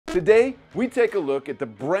Today, we take a look at the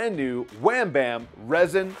brand new Wham Bam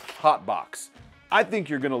Resin HotBox. I think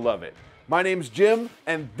you're gonna love it. My name's Jim,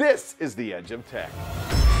 and this is The Edge of Tech.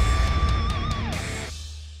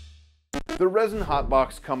 The Resin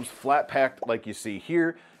HotBox comes flat packed like you see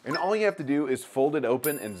here, and all you have to do is fold it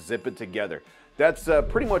open and zip it together. That's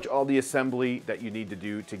pretty much all the assembly that you need to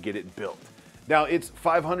do to get it built. Now it's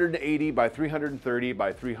 580 by 330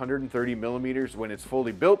 by 330 millimeters when it's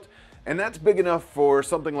fully built, and that's big enough for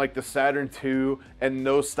something like the Saturn II and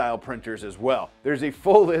those style printers as well. There's a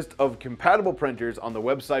full list of compatible printers on the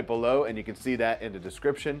website below, and you can see that in the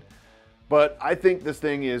description. But I think this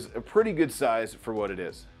thing is a pretty good size for what it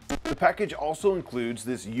is. The package also includes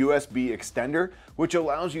this USB extender, which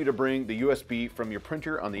allows you to bring the USB from your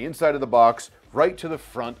printer on the inside of the box right to the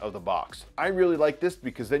front of the box. I really like this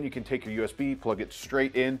because then you can take your USB, plug it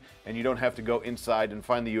straight in, and you don't have to go inside and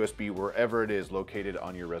find the USB wherever it is located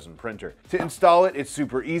on your resin printer. To install it, it's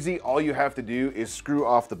super easy. All you have to do is screw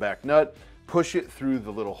off the back nut, push it through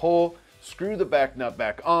the little hole, screw the back nut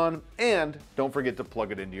back on, and don't forget to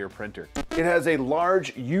plug it into your printer. It has a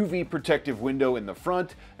large UV protective window in the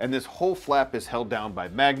front, and this whole flap is held down by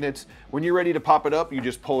magnets. When you're ready to pop it up, you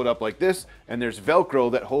just pull it up like this, and there's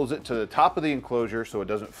Velcro that holds it to the top of the enclosure so it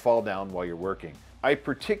doesn't fall down while you're working. I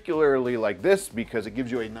particularly like this because it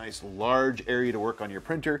gives you a nice large area to work on your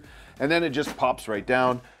printer, and then it just pops right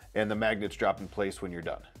down, and the magnets drop in place when you're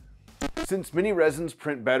done. Since mini resins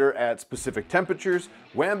print better at specific temperatures,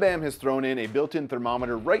 Wham Bam has thrown in a built-in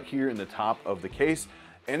thermometer right here in the top of the case,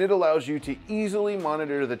 and it allows you to easily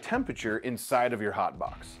monitor the temperature inside of your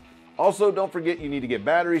hotbox. Also, don't forget you need to get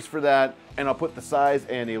batteries for that, and I'll put the size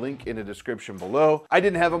and a link in the description below. I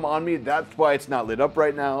didn't have them on me, that's why it's not lit up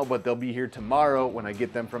right now, but they'll be here tomorrow when I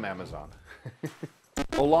get them from Amazon.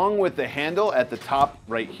 Along with the handle at the top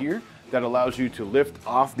right here, that allows you to lift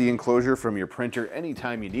off the enclosure from your printer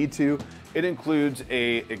anytime you need to. It includes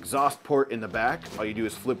a exhaust port in the back. All you do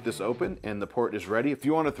is flip this open and the port is ready. If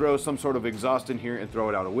you want to throw some sort of exhaust in here and throw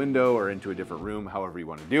it out a window or into a different room, however you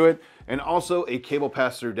want to do it. And also a cable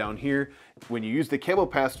pass-through down here. When you use the cable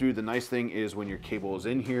pass-through, the nice thing is when your cable is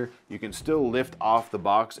in here, you can still lift off the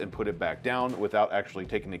box and put it back down without actually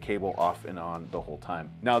taking the cable off and on the whole time.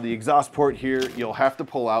 Now the exhaust port here, you'll have to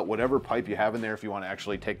pull out whatever pipe you have in there if you want to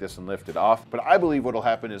actually take this and lift it off. But I believe what'll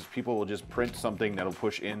happen is people will just print something that'll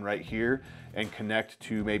push in right here and connect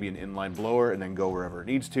to maybe an inline blower and then go wherever it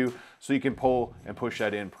needs to. So you can pull and push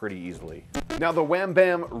that in pretty easily. Now the Wham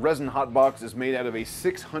Bam Resin HotBox is made out of a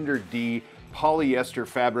 600D polyester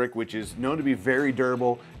fabric, which is known to be very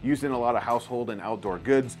durable, used in a lot of household and outdoor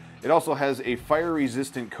goods. It also has a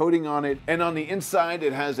fire-resistant coating on it, and on the inside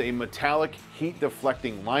it has a metallic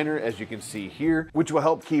heat-deflecting liner, as you can see here, which will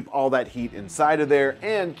help keep all that heat inside of there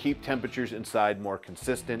and keep temperatures inside more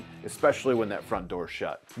consistent, especially when that front door is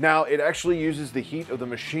shut. Now, it actually uses the heat of the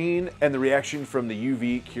machine and the reaction from the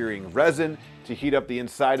UV curing resin to heat up the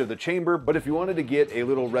inside of the chamber, but if you wanted to get a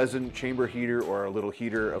little resin chamber heater or a little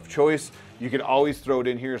heater of choice, you can always throw it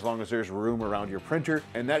in here as long as there's room around your printer,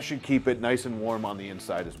 and that should keep it nice and warm on the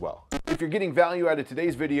inside as well. If you're getting value out of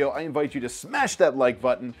today's video, I invite you to smash that like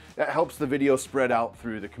button. That helps the video spread out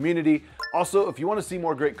through the community. Also, if you want to see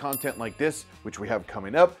more great content like this, which we have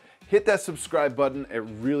coming up, hit that subscribe button. It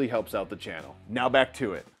really helps out the channel. Now back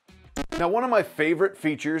to it. Now, one of my favorite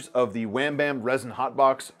features of the Wham Bam Resin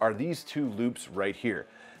HotBox are these two loops right here.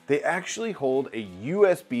 They actually hold a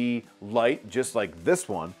USB light just like this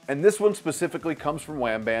one, and this one specifically comes from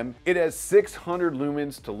Wham Bam. It has 600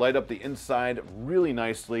 lumens to light up the inside really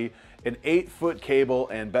nicely, an 8-foot cable,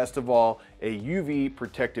 and best of all, a UV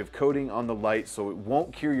protective coating on the light so it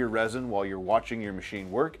won't cure your resin while you're watching your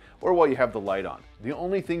machine work or while you have the light on. The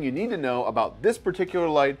only thing you need to know about this particular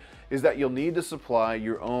light is that you'll need to supply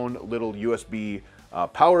your own little USB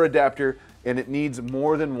power adapter, and it needs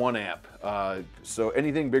more than 1 amp. So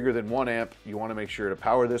anything bigger than 1 amp, you want to make sure to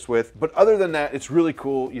power this with. But other than that, it's really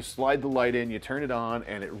cool. You slide the light in, you turn it on,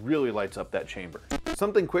 and it really lights up that chamber.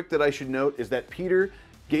 Something quick that I should note is that Peter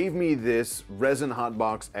gave me this resin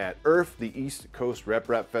HotBox at EARF, the East Coast Rep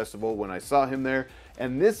Rap Festival, when I saw him there.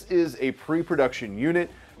 And this is a pre-production unit.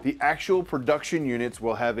 The actual production units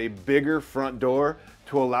will have a bigger front door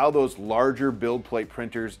to allow those larger build plate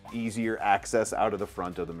printers easier access out of the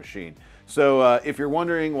front of the machine. So if you're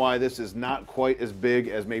wondering why this is not quite as big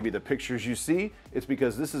as maybe the pictures you see, it's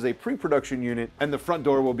because this is a pre-production unit and the front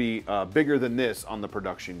door will be bigger than this on the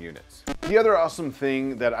production units. The other awesome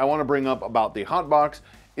thing that I want to bring up about the HotBox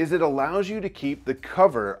is it allows you to keep the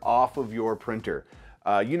cover off of your printer.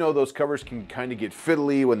 You know, those covers can kind of get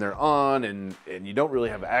fiddly when they're on and you don't really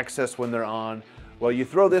have access when they're on. Well, you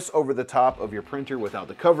throw this over the top of your printer without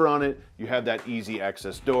the cover on it, you have that easy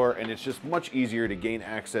access door, and it's just much easier to gain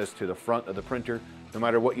access to the front of the printer no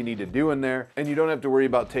matter what you need to do in there, and you don't have to worry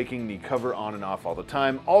about taking the cover on and off all the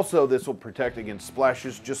time. Also, this will protect against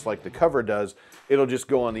splashes just like the cover does. It'll just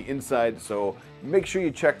go on the inside, so make sure you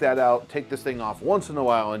check that out. Take this thing off once in a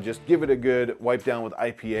while and just give it a good wipe down with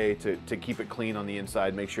IPA to keep it clean on the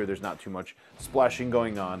inside. Make sure there's not too much splashing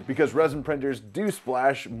going on, because resin printers do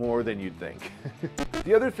splash more than you'd think.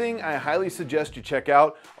 The other thing I highly suggest you check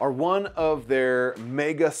out are one of their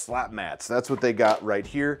mega slap mats. That's what they got right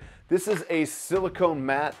here. This is a silicone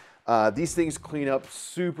mat. These things clean up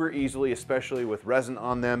super easily, especially with resin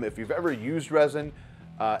on them. If you've ever used resin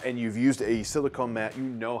and you've used a silicone mat, you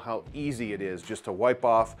know how easy it is just to wipe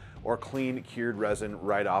off or clean cured resin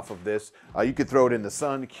right off of this. You could throw it in the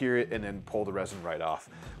sun, cure it, and then pull the resin right off.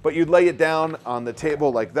 But you'd lay it down on the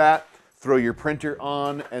table like that, throw your printer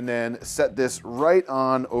on, and then set this right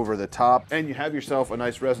on over the top, and you have yourself a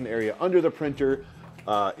nice resin area under the printer.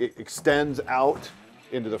 It extends out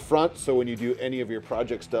into the front, so when you do any of your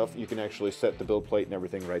project stuff, you can actually set the build plate and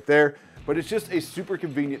everything right there. But it's just a super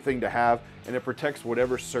convenient thing to have, and it protects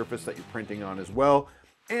whatever surface that you're printing on as well.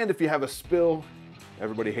 And if you have a spill,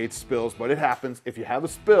 everybody hates spills, but it happens. If you have a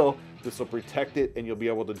spill, this will protect it, and you'll be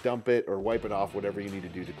able to dump it or wipe it off, whatever you need to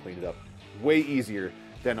do to clean it up. Way easier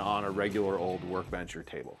than on a regular old workbench or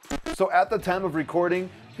table. So at the time of recording,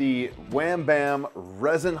 the Wham Bam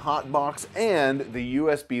Resin HotBox and the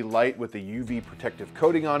USB light with the UV protective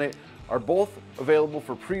coating on it are both available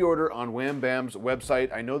for pre-order on Wham Bam's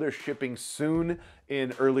website. I know they're shipping soon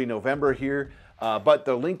in early November here, but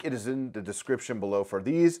the link is in the description below for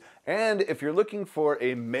these. And if you're looking for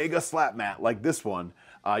a mega slap mat like this one,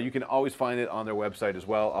 you can always find it on their website as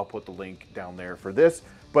well. I'll put the link down there for this.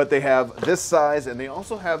 But they have this size, and they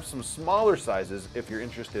also have some smaller sizes if you're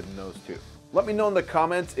interested in those too. Let me know in the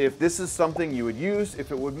comments if this is something you would use,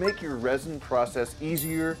 if it would make your resin process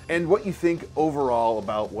easier, and what you think overall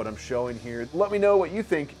about what I'm showing here. Let me know what you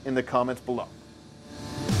think in the comments below.